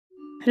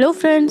Hello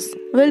friends,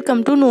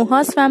 welcome to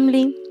Noha's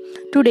family.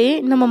 Today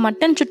நம்ம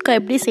mutton சுட்கா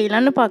எப்படி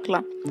செய்யலாம்னு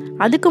பார்க்கலாம்.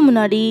 அதுக்கு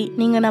முன்னாடி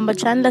நீங்கள் நம்ம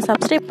சேனலை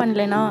சப்ஸ்கிரைப்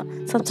பண்ணலைன்னா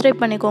சப்ஸ்கிரைப்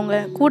பண்ணிக்கோங்க.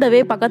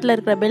 கூடவே பக்கத்தில்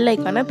இருக்கிற பெல்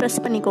ஐக்கானை ப்ரெஸ்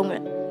பண்ணிக்கோங்க.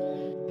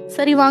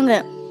 சரி வாங்க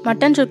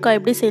மட்டன் சுட்கா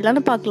எப்படி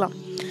செய்யலாம்னு பார்க்கலாம்.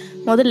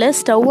 முதல்ல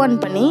ஸ்டவ்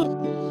ஆன் பண்ணி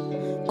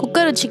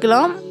குக்கர்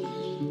வச்சுக்கலாம்.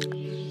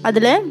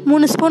 அதில்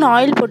 3 ஸ்பூன்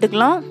ஆயில்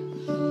போட்டுக்கலாம்.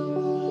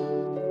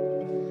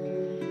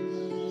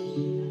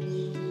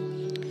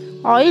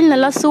 ஆயில்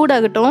நல்லா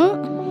சூடாகட்டும்.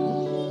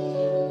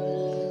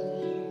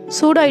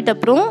 சூடாயிட்ட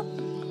அப்புறம்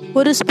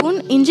 1 ஸ்பூன்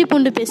இஞ்சி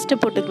பூண்டு பேஸ்ட்டு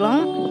போட்டுக்கலாம்.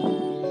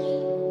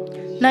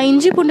 நான்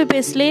இஞ்சி பூண்டு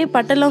பேஸ்ட்லேயே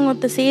பட்டை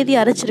லவங்கத்தை சேர்த்து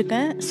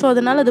அரைச்சிருக்கேன், ஸோ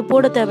அதனால் அது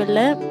போட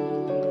தேவையில்லை.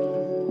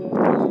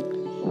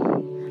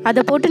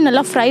 அதை போட்டு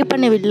நல்லா ஃப்ரை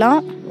பண்ணி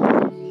விடலாம்.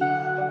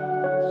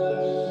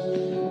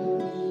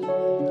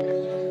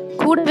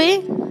 கூடவே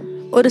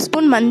 1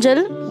 ஸ்பூன்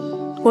மஞ்சள்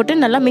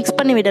போட்டு நல்லா மிக்ஸ்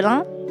பண்ணி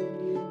விடலாம்.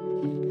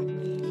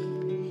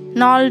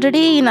 நான்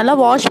ஆல்ரெடி நல்லா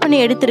வாஷ் பண்ணி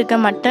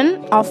எடுத்திருக்கேன் மட்டன்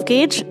 1/2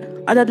 kg.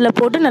 அது அதில்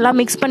போட்டு நல்லா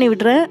மிக்ஸ் பண்ணி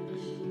விடுறேன்.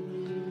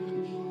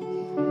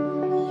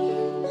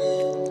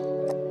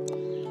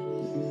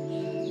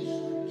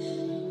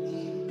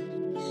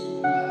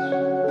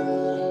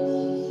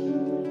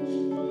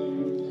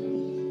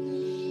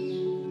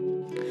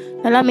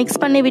 நல்லா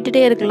மிக்ஸ் பண்ணி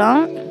விட்டுட்டே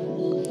இருக்கலாம்.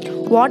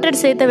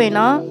 வாட்டர் சேர்த்த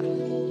வேணாம்.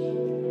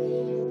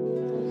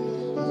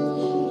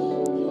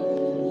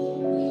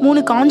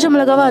 3 காஞ்ச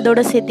மிளகாவை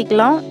அதோட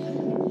சேர்த்திக்கலாம்.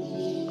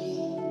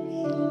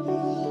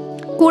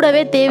 கூடவே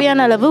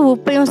தேவையான அளவு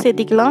உப்பையும்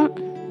சேர்த்திக்கலாம்.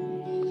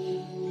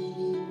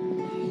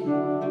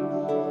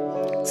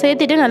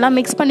 சேர்த்துட்டு நல்லா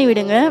மிக்ஸ் பண்ணி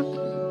விடுங்க.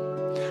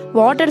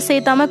 வாட்டர்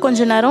சேர்த்தாம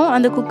கொஞ்ச நேரம்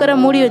அந்த குக்கரை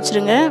மூடி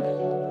வச்சிருங்க.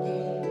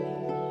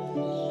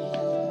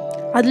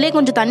 அதுலேயே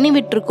கொஞ்சம் தண்ணி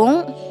விட்டுருக்கும்.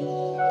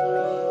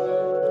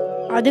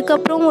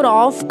 அதுக்கப்புறம் ஒரு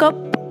 1/2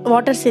 கப்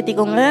வாட்டர்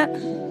சேர்த்திக்கோங்க.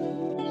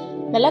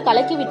 நல்லா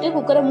கலக்கி விட்டு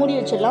குக்கரை மூடி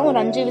வச்சிடலாம். ஒரு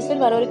 5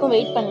 விசில் வர வரைக்கும்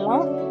வெயிட்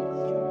பண்ணலாம்.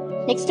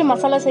 நெக்ஸ்ட்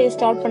மசாலா செய்ய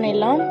ஸ்டார்ட்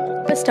பண்ணிடலாம்.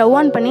 இப்போ ஸ்டவ்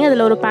ஆன் பண்ணி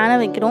அதில் ஒரு பேனை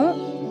வைக்கிறோம்.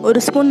 1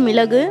 ஸ்பூன்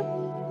மிளகு,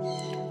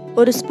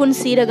 1 ஸ்பூன்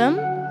சீரகம்,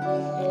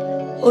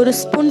 1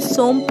 ஸ்பூன்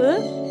சோம்பு,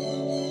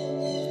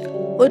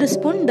 1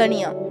 ஸ்பூன்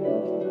தனியா,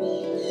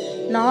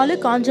 4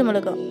 காஞ்ச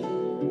மிளகாய்,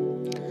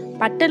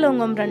 பட்டை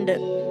லவங்கம் 2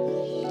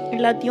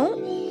 எல்லாத்தையும்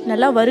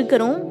நல்லா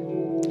வறுக்கிறோம்.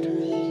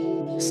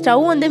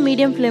 ஸ்டவ்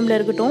மீடியம் ஃப்ளேமில்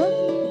இருக்கட்டும்.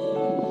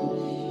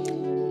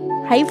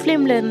 ஹை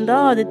ஃப்ளேமில்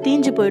இருந்தால் அது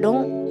தீஞ்சு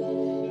போயிடும்.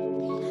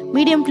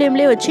 மீடியம்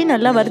ஃப்ளேம்லேயே வச்சு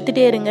நல்லா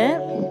வறுத்துட்டே இருங்க.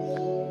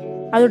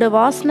 அதோட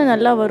வாசனை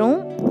நல்லா வரும்.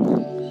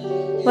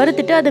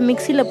 வறுத்துட்டு அதை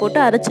மிக்சியில் போட்டு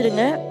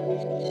அரைச்சிடுங்க.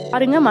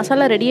 பாருங்க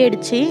மசாலா ரெடி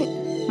ஆயிடுச்சு.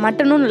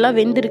 மட்டனும் நல்லா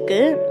வெந்திருக்கு.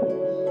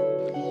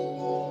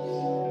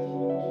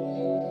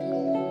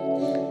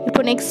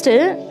 இப்போ நெக்ஸ்ட்டு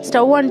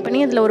ஸ்டவ் ஆன்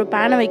பண்ணி அதில் ஒரு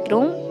பேனை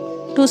வைக்கிறோம்.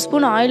 2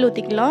 ஸ்பூன் ஆயில்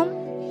ஊற்றிக்கலாம்.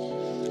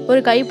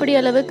 ஒரு கைப்பிடி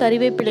அளவு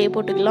கறிவேப்பிலையை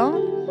போட்டுக்கலாம்.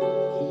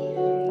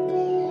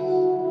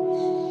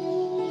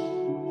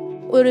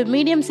 ஒரு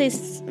மீடியம்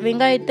சைஸ்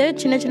வெங்காயத்தை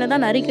சின்ன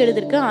சின்னதாக நறுக்கி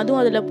எடுத்துருக்கேன்,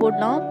 அதுவும் அதில்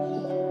போடலாம்.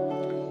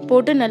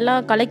 போட்டு நல்லா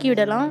கலக்கி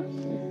விடலாம்.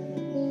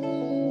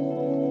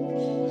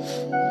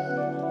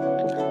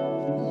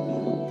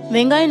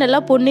 வெங்காயம் நல்லா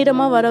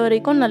பொன்னிறமாக வர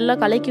வரைக்கும் நல்லா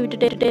கலக்கி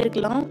விட்டுட்டே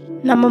இருக்கலாம்.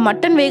 நம்ம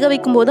மட்டன் வேக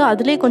வைக்கும் போது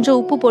அதிலே கொஞ்சம்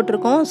உப்பு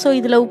போட்டிருக்கோம், ஸோ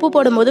இதில் உப்பு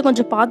போடும்போது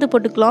கொஞ்சம் பார்த்து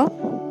போட்டுக்கலாம்.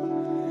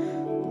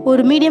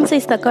 ஒரு மீடியம்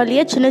சைஸ்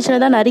தக்காளியை சின்ன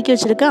சின்னதாக நறுக்கி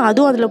வச்சுருக்கேன்,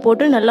 அதுவும் அதில்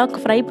போட்டு நல்லா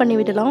ஃப்ரை பண்ணி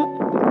விடலாம்.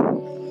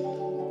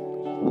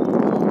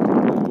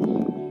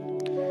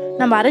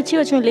 நம்ம அரைச்சி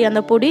வச்சோம் இல்லையா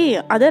அந்த பொடி,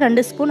 அதை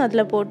 2 ஸ்பூன்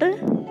அதில் போட்டு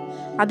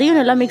அதையும்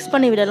நல்லா மிக்ஸ்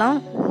பண்ணி விடலாம்.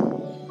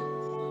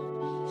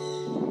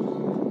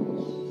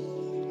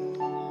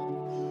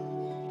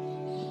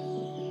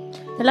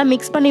 நல்லா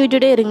மிக்ஸ் பண்ணி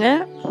விட்டுட்டே இருங்க.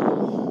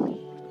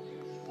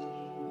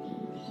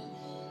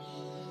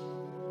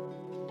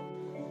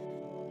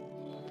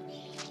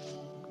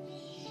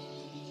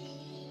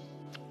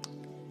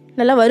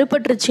 நல்லா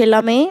வறுபட்டுருச்சு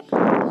எல்லாமே.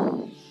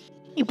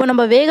 இப்போ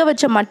நம்ம வேக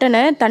வச்ச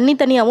மட்டனை தண்ணி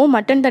தனியாகவும்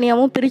மட்டன்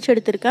தனியாகவும் பிரித்து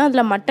எடுத்திருக்கேன்.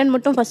 அதில் மட்டன்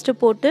மட்டும் ஃபஸ்ட்டு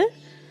போட்டு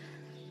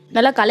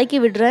நல்லா கலக்கி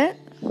விடுறேன்.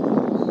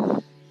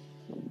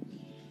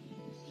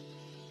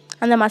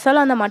 அந்த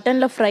மசாலா அந்த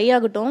மட்டனில் ஃப்ரை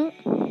ஆகட்டும்.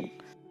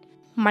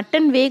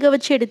 மட்டன் வேக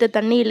வச்சு எடுத்த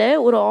தண்ணியில்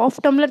ஒரு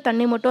 1/2 டம்ளர்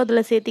தண்ணி மட்டும்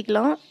அதில்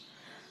சேர்த்திக்கலாம்.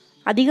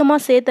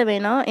 அதிகமாக சேர்த்த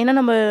வேணாம், ஏன்னா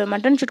நம்ம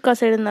மட்டன் சுட்கா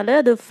செய்கிறதுனால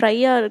அது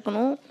ஃப்ரையாக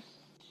இருக்கணும்.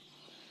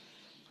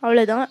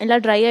 அவ்வளோதான்,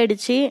 எல்லாம் ட்ரை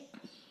ஆகிடுச்சு.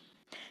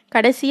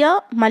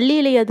 கடைசியாக மல்லி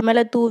இலை அது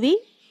மேலே தூவி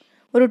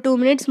ஒரு 2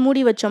 மினிட்ஸ்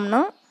மூடி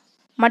வச்சோம்னா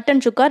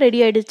மட்டன் சுக்கா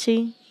ரெடி ஆகிடுச்சு.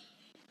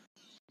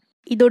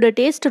 இதோட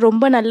டேஸ்ட்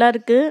ரொம்ப நல்லா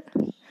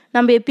இருக்குது.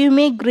 நம்ம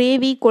எப்பயுமே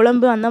கிரேவி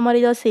குழம்பு அந்த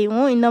மாதிரி தான்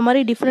செய்வோம். இந்த மாதிரி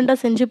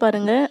டிஃப்ரெண்ட்டாக செஞ்சு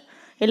பாருங்கள்,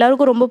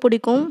 எல்லாருக்கும் ரொம்ப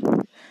பிடிக்கும்.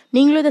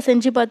 நீங்களும் இதை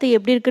செஞ்சு பார்த்து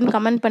எப்படி இருக்குன்னு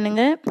கமெண்ட்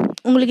பண்ணுங்கள்.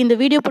 உங்களுக்கு இந்த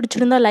வீடியோ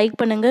பிடிச்சிருந்தா லைக்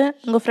பண்ணுங்கள்.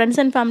 உங்கள் ஃப்ரெண்ட்ஸ்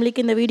அண்ட்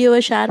ஃபேமிலிக்கு இந்த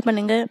வீடியோவை ஷேர்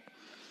பண்ணுங்கள்.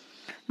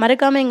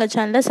 மறக்காமல் எங்கள்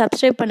சேனலை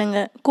சப்ஸ்கிரைப்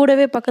பண்ணுங்கள்.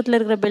 கூடவே பக்கத்தில்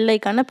இருக்கிற பெல்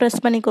ஐக்கானை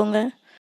ப்ரெஸ் பண்ணிக்கோங்க.